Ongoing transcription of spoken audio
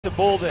The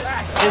bull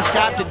that his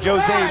captain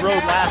Jose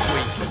rode last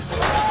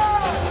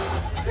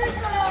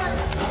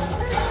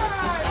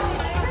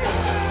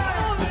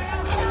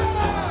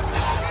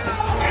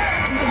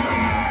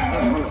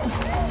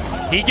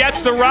week. He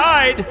gets the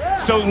ride,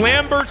 so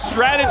Lambert's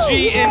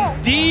strategy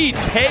indeed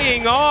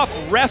paying off,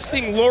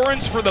 resting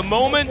Lawrence for the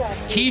moment.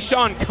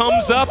 Keyshawn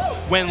comes up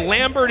when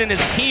Lambert and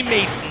his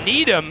teammates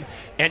need him,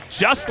 and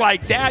just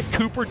like that,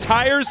 Cooper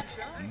Tires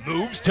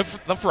moves to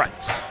the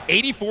fronts,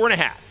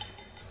 84.5.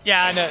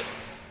 Yeah, and a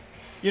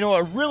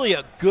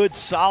good,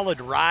 solid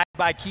ride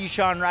by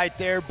Keyshawn right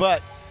there,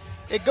 but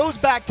it goes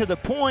back to the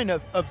point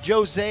of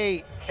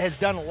Jose has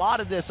done a lot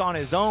of this on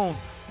his own.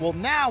 Well,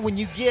 now when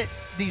you get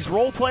these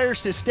role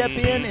players to step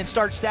in and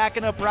start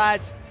stacking up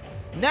rides,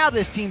 now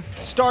this team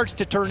starts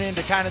to turn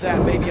into kind of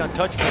that maybe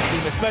untouchable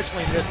team,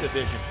 especially in this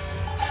division.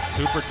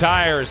 Cooper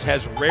Tires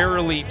has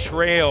rarely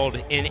trailed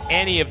in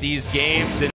any of these games.